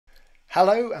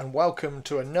Hello and welcome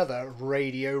to another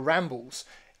Radio Rambles.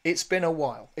 It's been a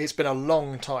while. It's been a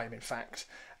long time, in fact.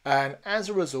 And as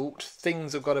a result,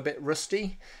 things have got a bit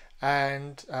rusty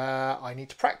and I need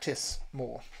to practice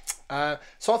more.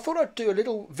 So I thought I'd do a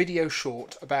little video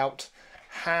short about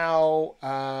how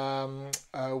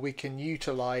we can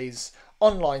utilize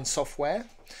online software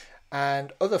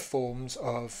and other forms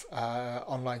of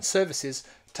online services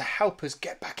to help us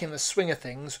get back in the swing of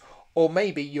things. Or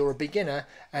maybe you're a beginner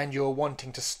and you're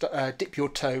wanting to dip your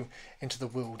toe into the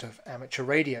world of amateur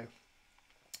radio.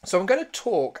 So I'm going to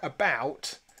talk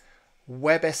about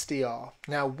WebSDR.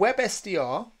 Now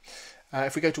WebSDR,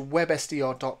 if we go to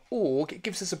WebSDR.org, it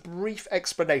gives us a brief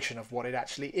explanation of what it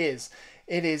actually is.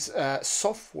 It is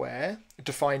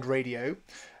software-defined radio,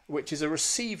 which is a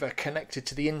receiver connected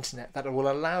to the internet that will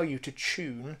allow you to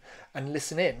tune and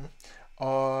listen in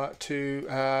to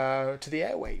the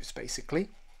airwaves, basically.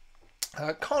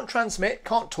 Can't transmit,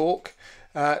 can't talk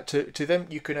to them.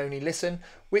 You can only listen,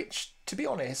 which, to be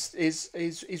honest,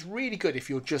 is really good if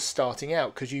you're just starting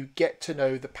out, because you get to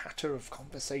know the patter of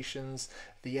conversations,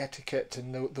 the etiquette,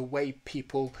 and the way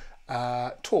people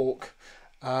talk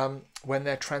when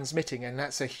they're transmitting, and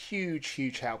that's a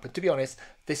huge help. And to be honest,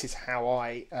 this is how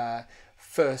I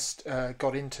first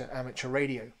got into amateur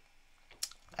radio.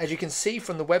 As you can see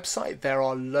from the website, there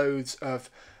are loads of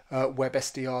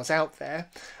WebSDRs out there,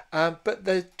 but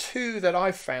the two that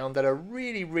I've found that are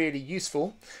really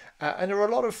useful and are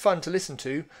a lot of fun to listen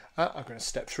to, I'm going to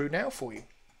step through now for you.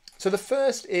 So the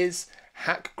first is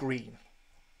Hackgreen.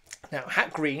 Now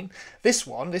Hackgreen, this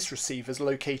receiver is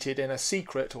located in a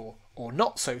secret or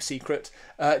not so secret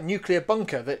nuclear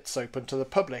bunker that's open to the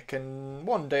public, and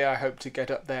one day I hope to get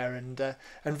up there and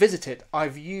visit it.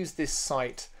 I've used this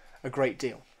site a great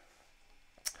deal.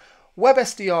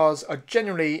 WebSDRs are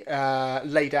generally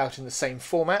laid out in the same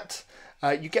format.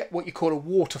 You get what you call a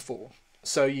waterfall.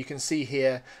 So you can see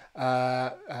here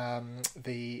the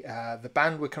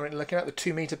band we're currently looking at, the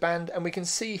 2-meter band, and we can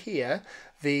see here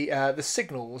the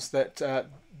signals that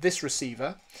this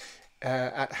receiver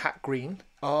at Hackgreen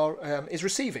is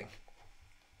receiving.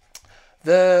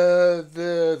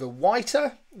 The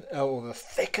whiter or the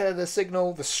thicker the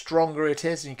signal, the stronger it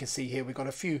is, and you can see here we've got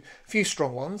a few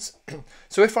strong ones.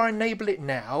 So if I enable it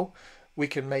now, we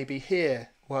can maybe hear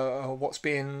what's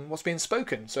being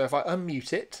spoken. So if I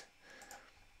unmute it,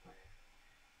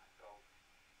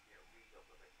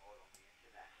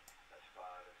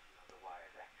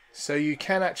 so you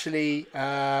can actually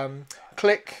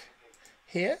click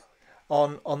here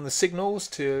on the signals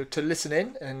to listen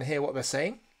in and hear what they're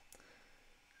saying.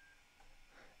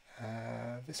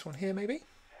 This one here maybe.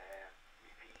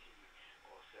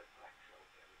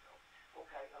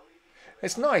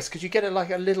 It's nice because you get like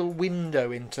a little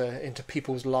window into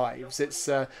people's lives. It's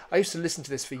I used to listen to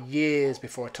this for years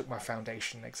before I took my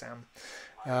foundation exam.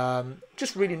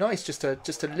 Just really nice just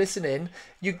to listen in.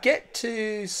 You get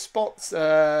to spot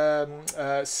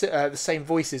the same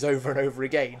voices over and over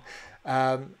again.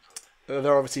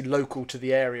 They're obviously local to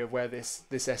the area where this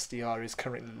SDR is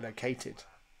currently located.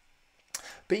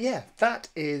 But yeah, that's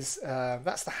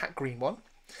the Hackgreen one.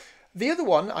 The other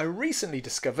one I recently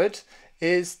discovered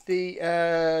is the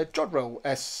Jodrell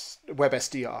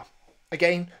WebSDR.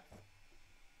 Again,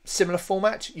 similar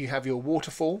format. You have your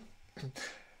waterfall.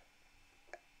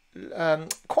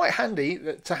 Quite handy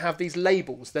to have these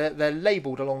labels. They're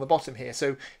labelled along the bottom here.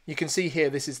 So you can see here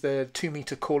this is the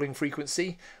 2-meter calling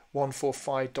frequency,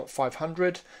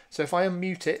 145.500. So if I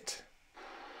unmute it,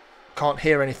 can't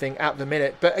hear anything at the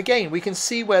minute, but again we can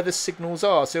see where the signals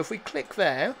are. So if we click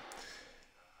there,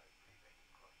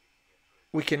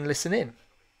 we can listen in.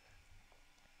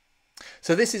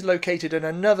 So this is located in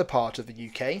another part of the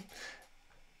UK,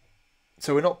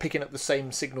 so we're not picking up the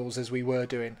same signals as we were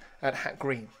doing at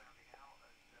Hackgreen.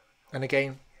 And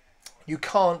again, you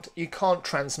can't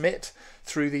transmit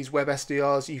through these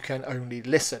WebSDRs, you can only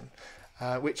listen.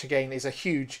 Which again is a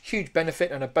huge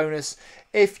benefit and a bonus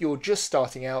if you're just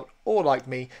starting out, or like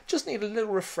me, just need a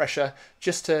little refresher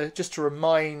just to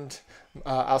remind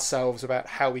ourselves about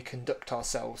how we conduct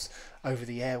ourselves over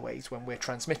the airways when we're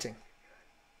transmitting.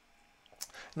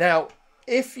 Now,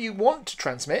 if you want to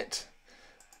transmit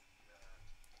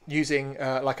using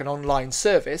like an online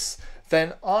service,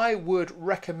 then I would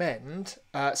recommend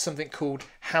something called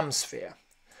Hamsphere.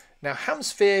 Now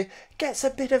Hamsphere gets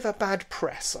a bit of a bad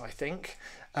press, I think,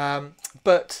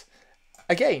 but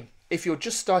again, if you're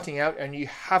just starting out and you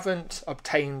haven't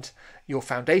obtained your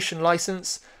foundation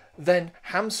license, then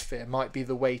Hamsphere might be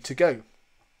the way to go.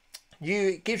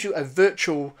 It gives you a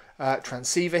virtual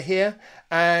transceiver here,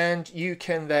 and you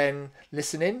can then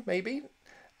listen in maybe.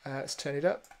 Let's turn it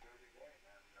up.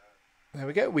 There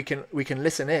we go. We can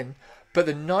listen in. But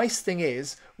the nice thing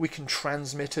is we can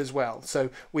transmit as well. So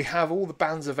we have all the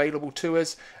bands available to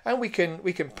us, and we can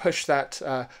push that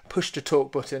push to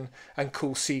talk button and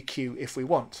call CQ if we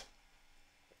want.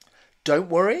 Don't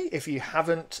worry if you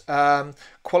haven't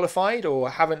qualified or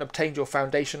haven't obtained your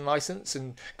foundation license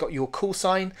and got your call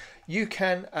sign. You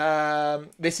can.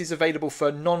 This is available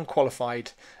for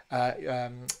non-qualified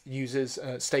users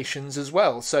stations as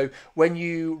well. So when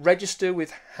you register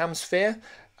with Hamsphere,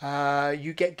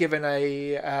 you get given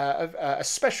a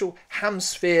special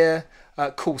Hamsphere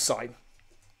call sign.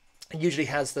 It usually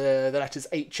has the letters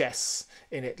HS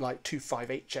in it, like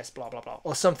 25HS blah blah blah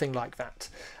or something like that,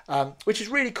 which is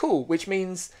really cool, which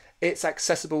means it's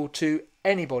accessible to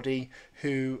anybody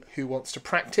who wants to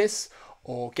practice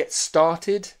or get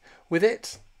started with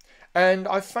it. And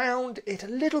I found it a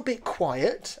little bit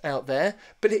quiet out there,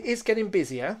 but it is getting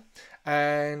busier,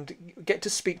 and you get to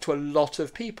speak to a lot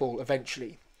of people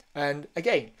eventually. And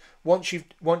again, once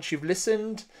you've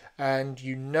listened and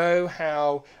you know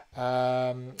how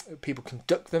people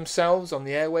conduct themselves on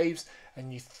the airwaves,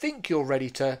 and you think you're ready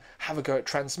to have a go at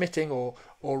transmitting or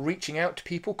reaching out to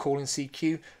people, calling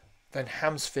CQ, then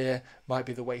Hamsphere might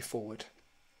be the way forward.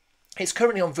 It's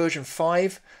currently on version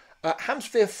 5.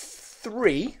 Hamsphere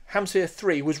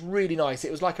 3 was really nice.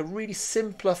 It was like a really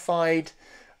simplified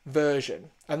version,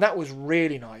 and that was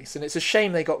really nice, and it's a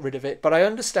shame they got rid of it, but I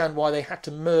understand why they had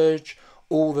to merge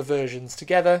all the versions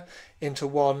together into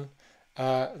one,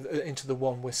 into the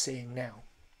one we're seeing now.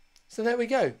 So there we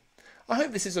go. I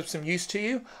hope this is of some use to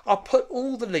you. I'll put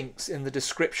all the links in the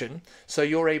description so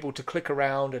you're able to click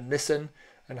around and listen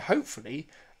and hopefully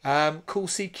call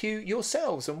CQ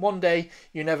yourselves, and one day,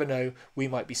 you never know, we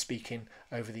might be speaking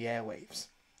over the airwaves.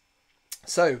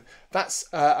 So that's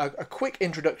a quick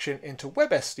introduction into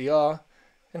WebSDR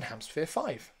and Hamsphere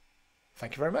 5.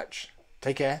 Thank you very much.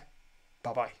 Take care.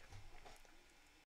 Bye-bye.